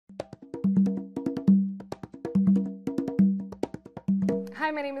Hi,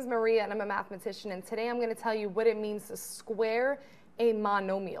 my name is Maria and I'm a mathematician, and today I'm going to tell you what it means to square a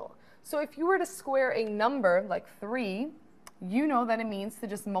monomial. So if you were to square a number like 3, you know that it means to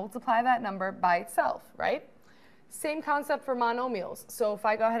just multiply that number by itself, right? Same concept for monomials. So if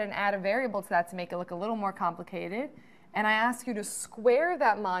I go ahead and add a variable to that to make it look a little more complicated, and I ask you to square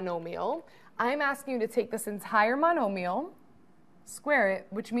that monomial, I'm asking you to take this entire monomial, square it,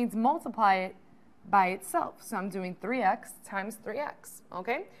 which means multiply it by itself. So I'm doing 3x times 3x,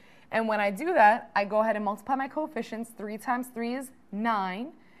 okay? And when I do that, I go ahead and multiply my coefficients. 3 times 3 is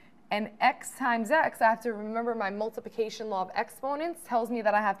 9. And x times x, I have to remember my multiplication law of exponents tells me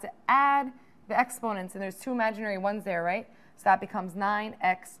that I have to add the exponents, and there's 2 imaginary ones there, right? So that becomes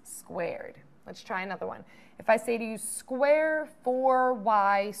 9x squared. Let's try another one. If I say to you, square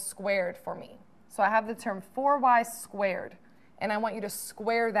 4y squared for me. So I have the term 4y squared, and I want you to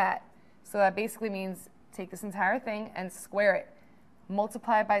square that. So that basically means take this entire thing and square it.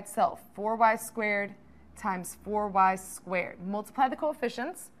 Multiply it by itself. 4y squared times 4y squared. Multiply the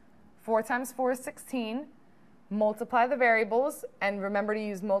coefficients. 4 times 4 is 16. Multiply the variables, and remember to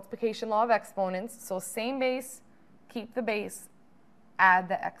use multiplication law of exponents. So same base, keep the base, add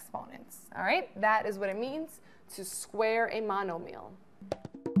the exponents. All right? That is what it means to square a monomial.